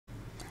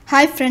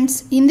Hi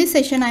friends, in this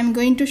session I am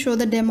going to show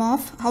the demo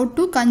of how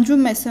to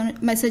consume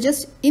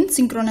messages in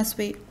synchronous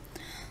way.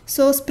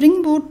 So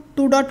Spring Boot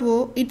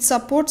 2.0 it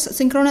supports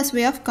synchronous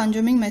way of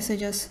consuming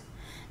messages.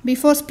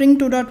 Before Spring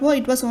 2.0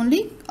 it was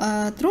only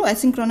through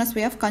asynchronous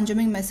way of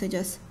consuming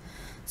messages.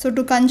 So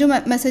to consume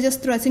messages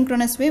through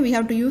asynchronous way we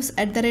have to use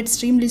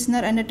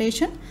 @stream-listener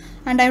annotation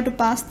and I have to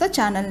pass the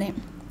channel name.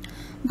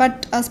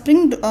 But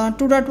Spring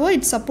 2.0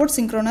 it supports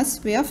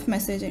synchronous way of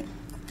messaging.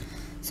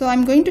 So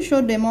I'm going to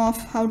show demo of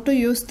how to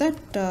use that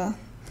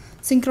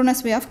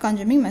synchronous way of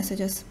consuming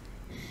messages.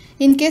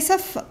 In case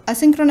of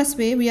asynchronous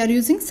way, we are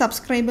using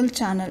subscribable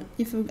channel.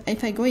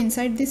 If I go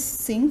inside this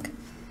sync,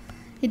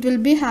 it will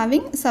be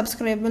having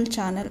subscribable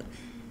channel.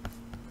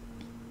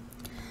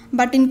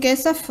 But in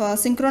case of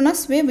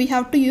synchronous way, we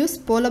have to use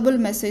pollable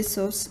message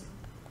source.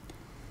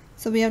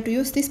 So we have to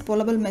use this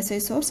pollable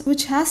message source,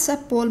 which has a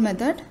poll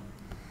method.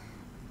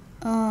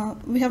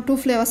 We have two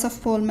flavors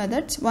of poll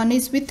methods. One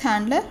is with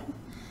handler.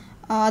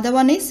 The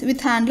one is with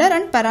handler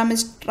and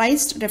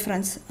parameterized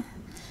reference.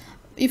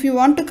 If you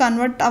want to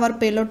convert our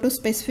payload to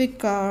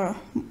specific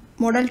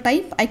model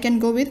type, I can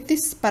go with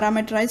this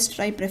parameterized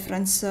type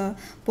reference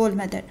poll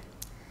method.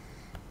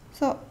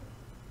 So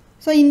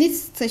in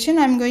this session,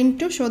 I am going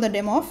to show the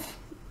demo of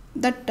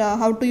that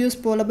how to use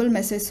pollable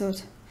message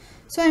source.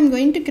 So I am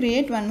going to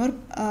create one more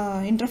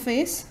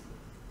interface.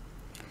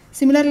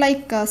 Similar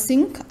like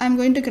sync, I am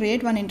going to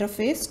create one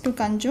interface to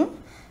consume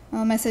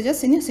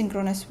messages in a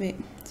synchronous way.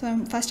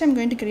 So first I'm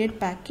going to create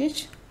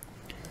package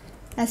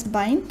as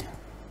bind.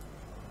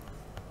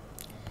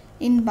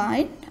 In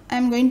bind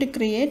I'm going to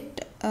create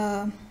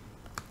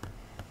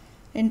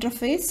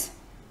interface.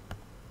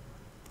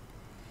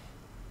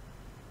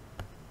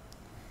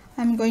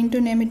 I'm going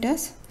to name it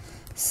as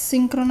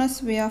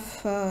synchronous way of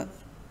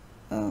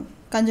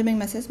consuming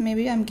message.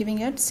 Maybe I'm giving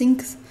it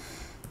sync.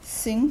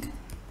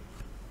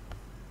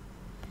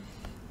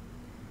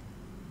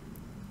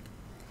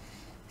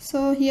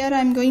 So here I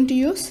am going to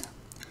use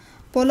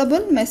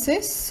pollable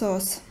message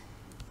source.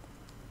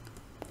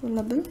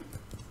 Pollable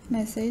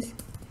message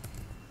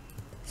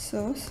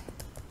source.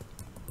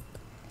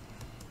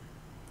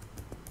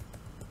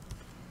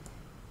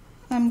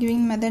 I am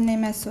giving method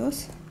name as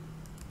source.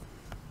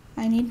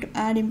 I need to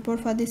add import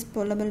for this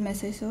pollable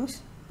message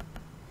source.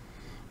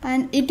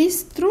 And it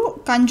is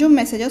through consume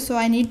messages, so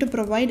I need to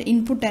provide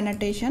input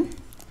annotation.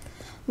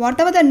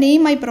 Whatever the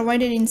name I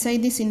provided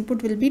inside this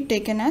input will be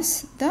taken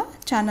as the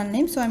channel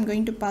name. So I'm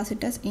going to pass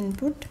it as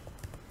input.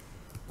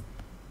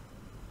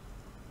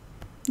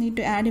 Need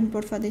to add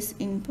import for this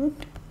input.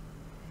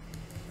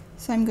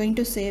 So I'm going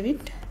to save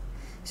it.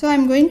 So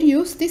I'm going to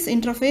use this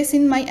interface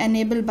in my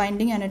enable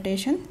binding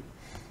annotation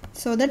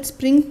so that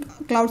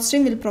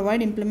spring-cloud-stream will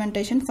provide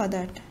implementation for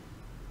that.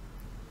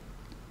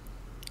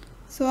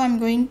 So I'm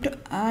going to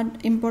add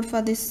import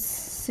for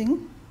this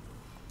thing.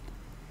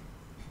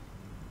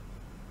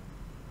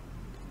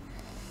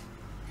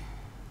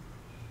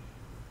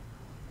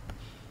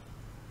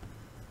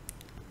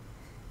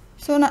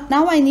 So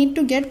now I need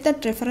to get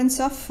that reference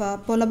of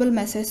pollable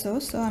message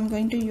source. So I'm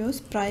going to use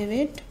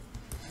private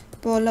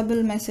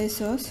pollable message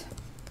source.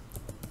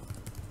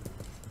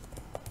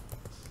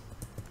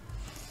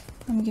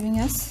 I'm giving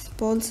us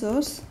poll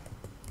source.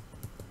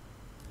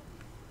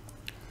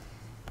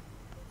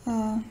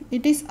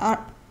 It is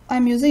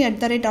I'm using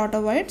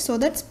 @autovoid so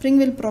that Spring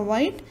will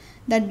provide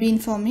that bean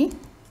for me.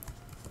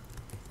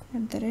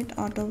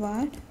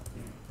 @autovoid.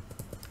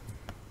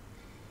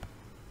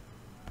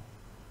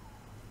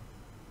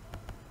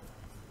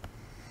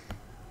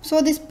 So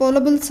this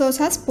pollable source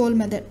has poll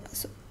method.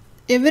 So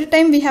every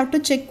time we have to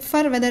check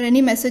for whether any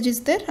message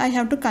is there, I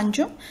have to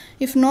consume.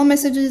 If no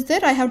message is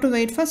there, I have to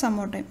wait for some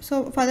more time.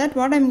 So for that,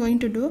 what I'm going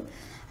to do,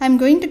 I'm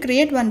going to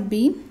create one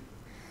bean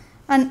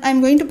and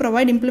I'm going to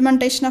provide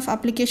implementation of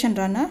application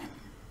runner.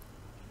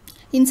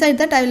 Inside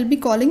that, I will be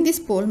calling this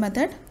poll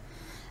method.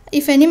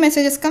 If any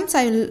messages comes,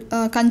 I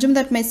will consume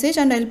that message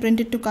and I will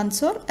print it to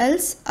console.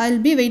 Else, I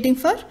will be waiting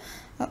for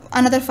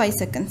another 5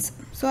 seconds.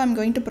 So I'm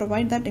going to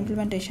provide that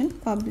implementation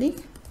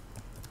public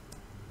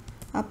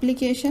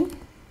application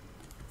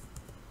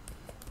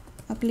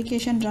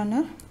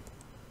runner.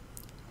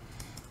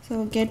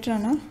 So get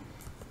runner.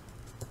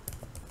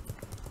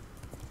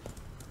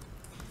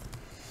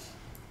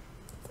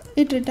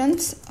 It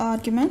returns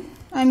argument.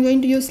 I'm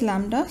going to use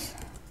lambdas.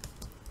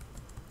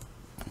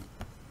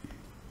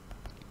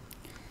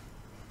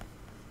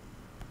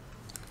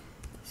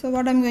 So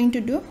what I'm going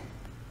to do,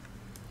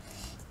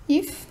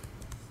 if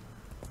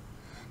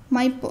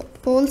my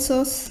poll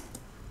source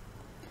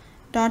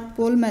dot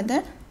poll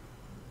method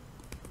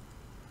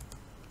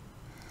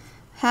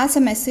has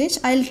a message,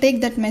 I'll take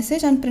that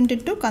message and print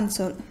it to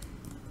console.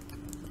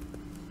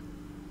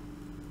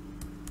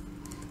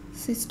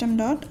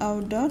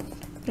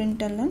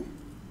 System.out.println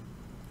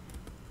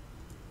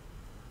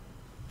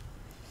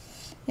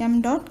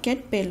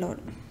m.getPayload.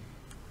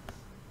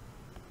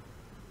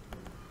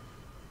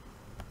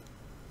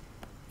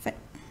 Fine.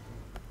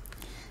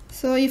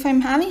 So if I'm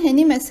having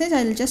any message,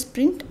 I'll just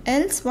print.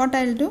 Else what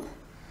I'll do,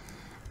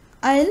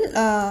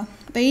 I'll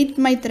wait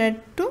my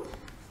thread to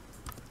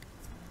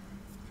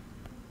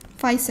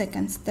 5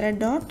 seconds. Thread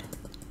dot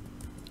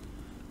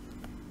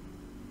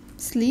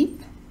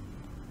sleep.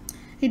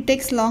 It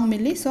takes long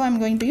milli, so I'm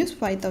going to use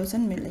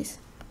 5000 millis.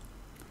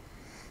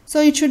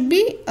 So it should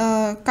be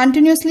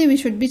continuously we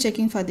should be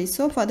checking for this.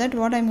 So for that,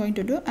 what I'm going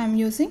to do, I'm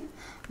using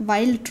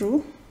while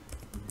true.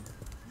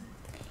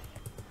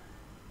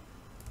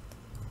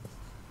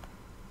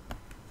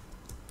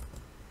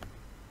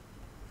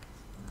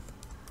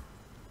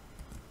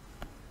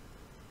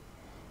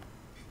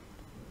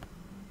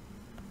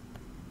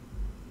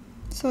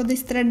 So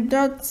this thread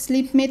dot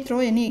sleep may throw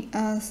any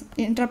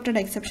interrupted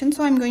exception,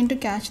 so I'm going to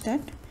catch that.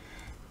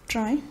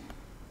 Try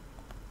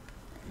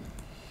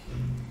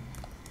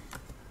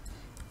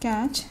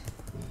catch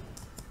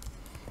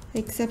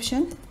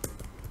exception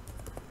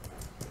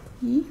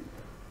E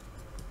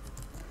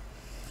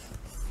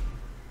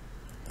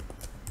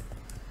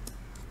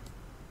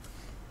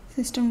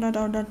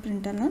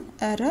system.out.println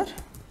error.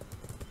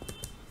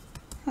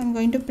 I'm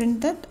going to print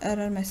that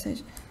error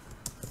message.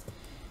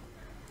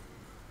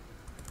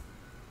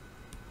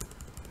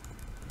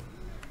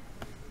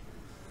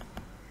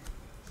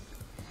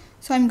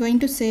 So I'm going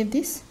to save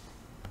this.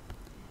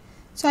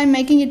 So I'm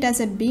making it as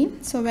a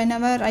bean. So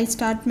whenever I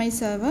start my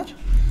server,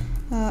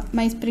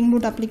 my Spring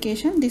Boot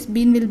application, this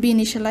bean will be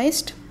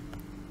initialized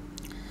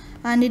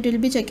and it will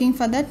be checking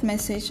for that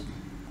message.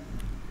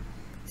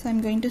 So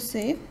I'm going to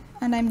save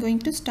and I'm going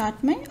to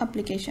start my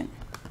application.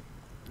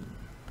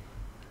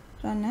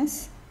 Run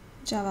as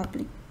Java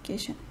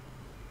application.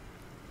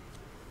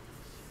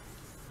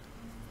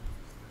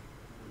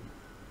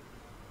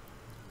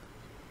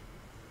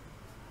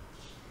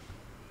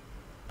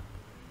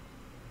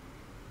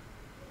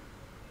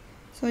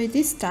 So it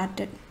is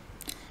started.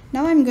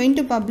 Now I'm going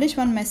to publish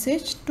one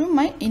message to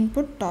my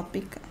input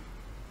topic.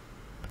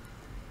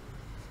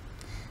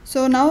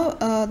 So now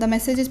the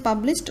message is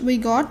published. We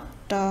got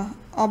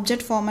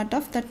object format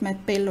of that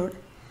payload.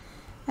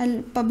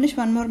 I'll publish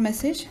one more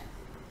message.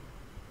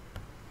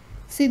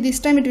 See, this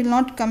time it will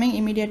not coming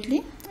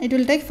immediately. It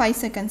will take 5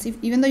 seconds.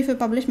 Even though if you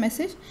publish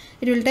message,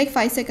 it will take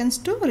 5 seconds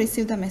to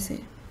receive the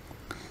message.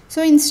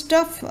 So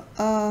instead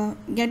of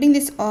getting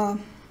this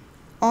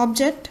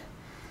object,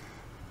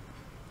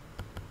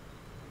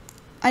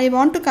 I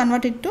want to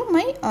convert it to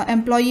my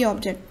employee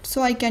object.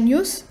 So I can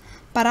use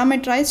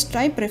parameterized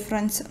type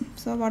reference.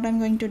 So what I'm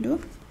going to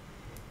do,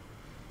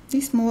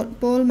 this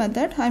poll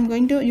method, I'm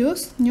going to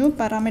use new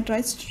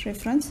parameterized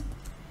reference.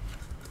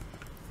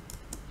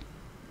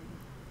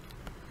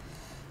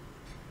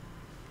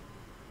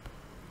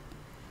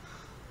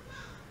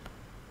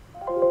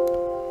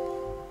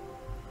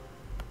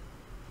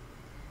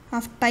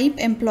 Of type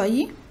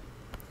employee.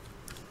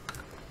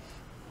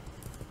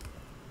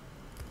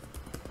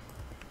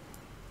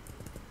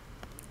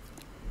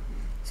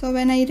 So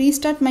when I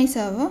restart my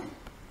server,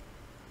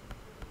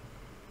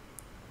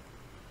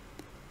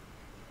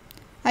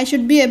 I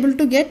should be able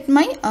to get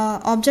my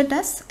object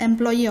as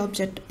employee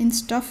object.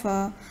 Instead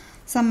of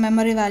some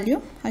memory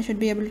value, I should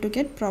be able to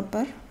get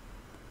proper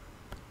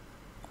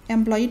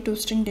employee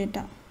toString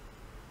data.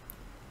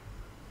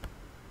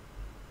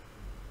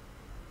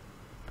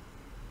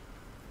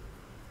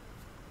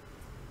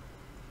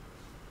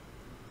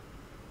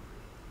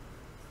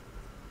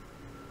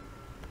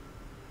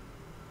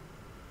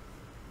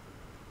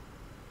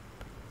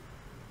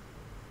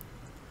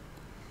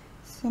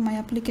 So my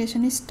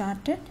application is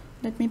started.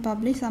 Let me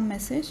publish some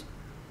message.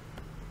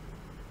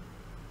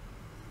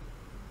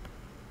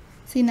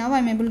 See, now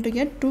I'm able to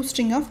get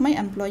toString of my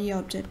employee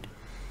object.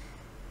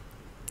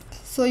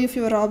 So if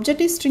your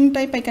object is string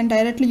type, I can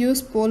directly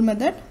use poll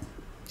method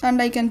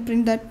and I can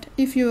print that.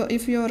 If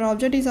your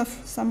object is of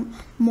some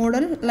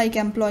model like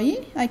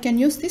employee, I can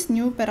use this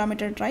new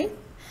parameter type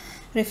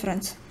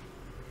reference.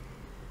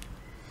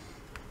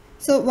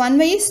 So one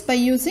way is by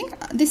using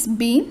this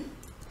bean,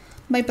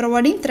 by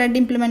providing thread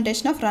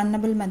implementation of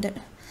runnable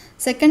method.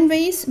 Second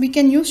way is we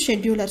can use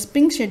scheduler,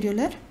 Spring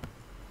scheduler.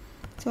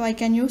 So I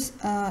can use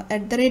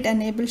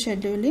 @enable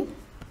scheduling,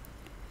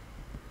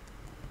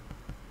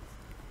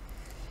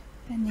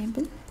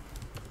 enable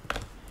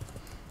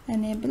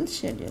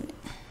scheduling.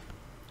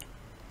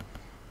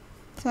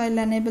 So I'll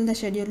enable the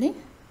scheduling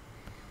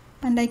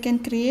and I can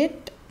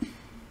create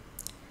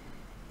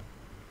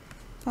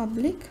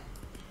public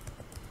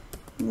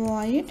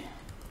void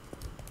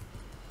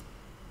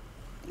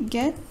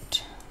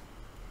get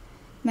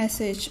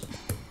message.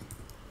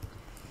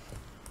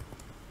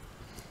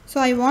 So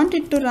I want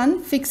it to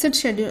run fixed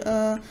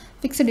schedule,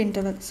 fixed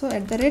interval. So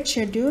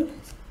 @schedule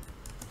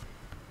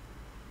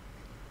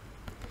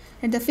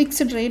at the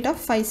fixed rate of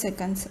 5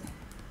 seconds.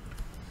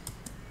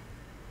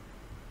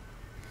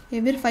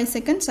 Every 5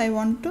 seconds I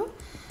want to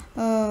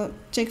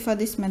check for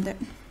this method.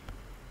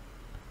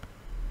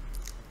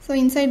 So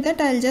inside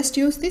that I'll just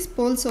use this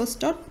poll source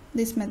dot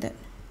this method.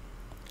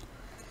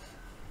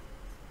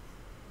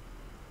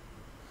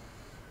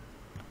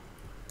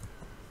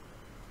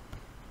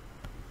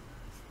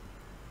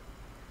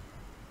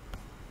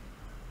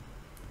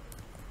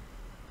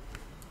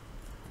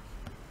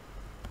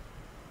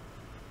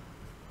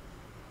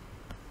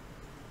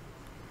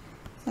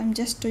 I'm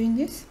just doing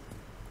this.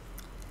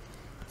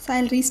 So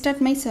I'll restart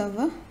my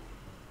server.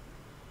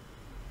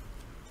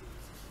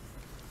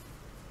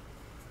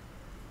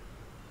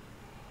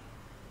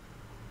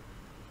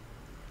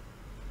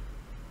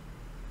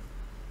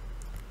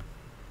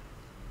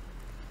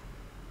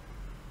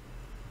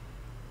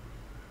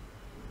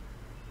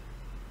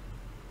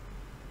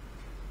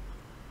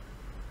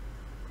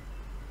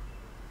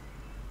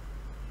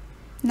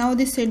 Now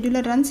this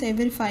scheduler runs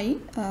every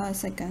 5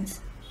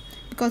 seconds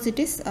because it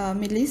is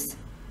millis.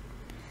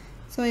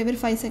 So every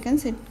 5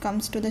 seconds it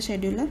comes to the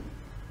scheduler.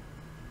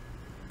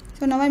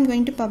 So now I'm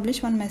going to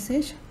publish one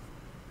message.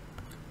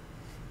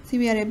 See,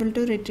 we are able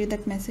to retrieve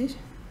that message.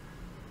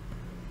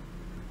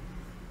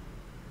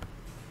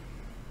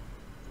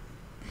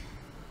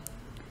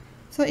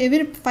 So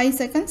every 5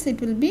 seconds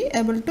it will be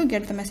able to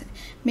get the message.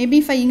 Maybe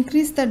if I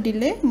increase the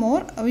delay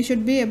more, we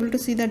should be able to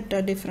see that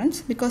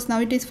difference, because now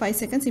it is 5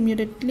 seconds,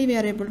 immediately we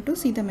are able to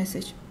see the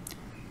message.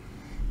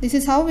 This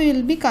is how we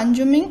will be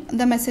consuming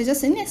the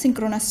messages in a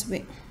synchronous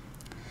way.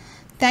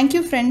 Thank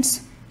you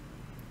friends.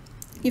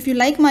 If you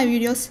like my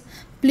videos,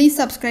 please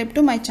subscribe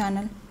to my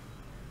channel.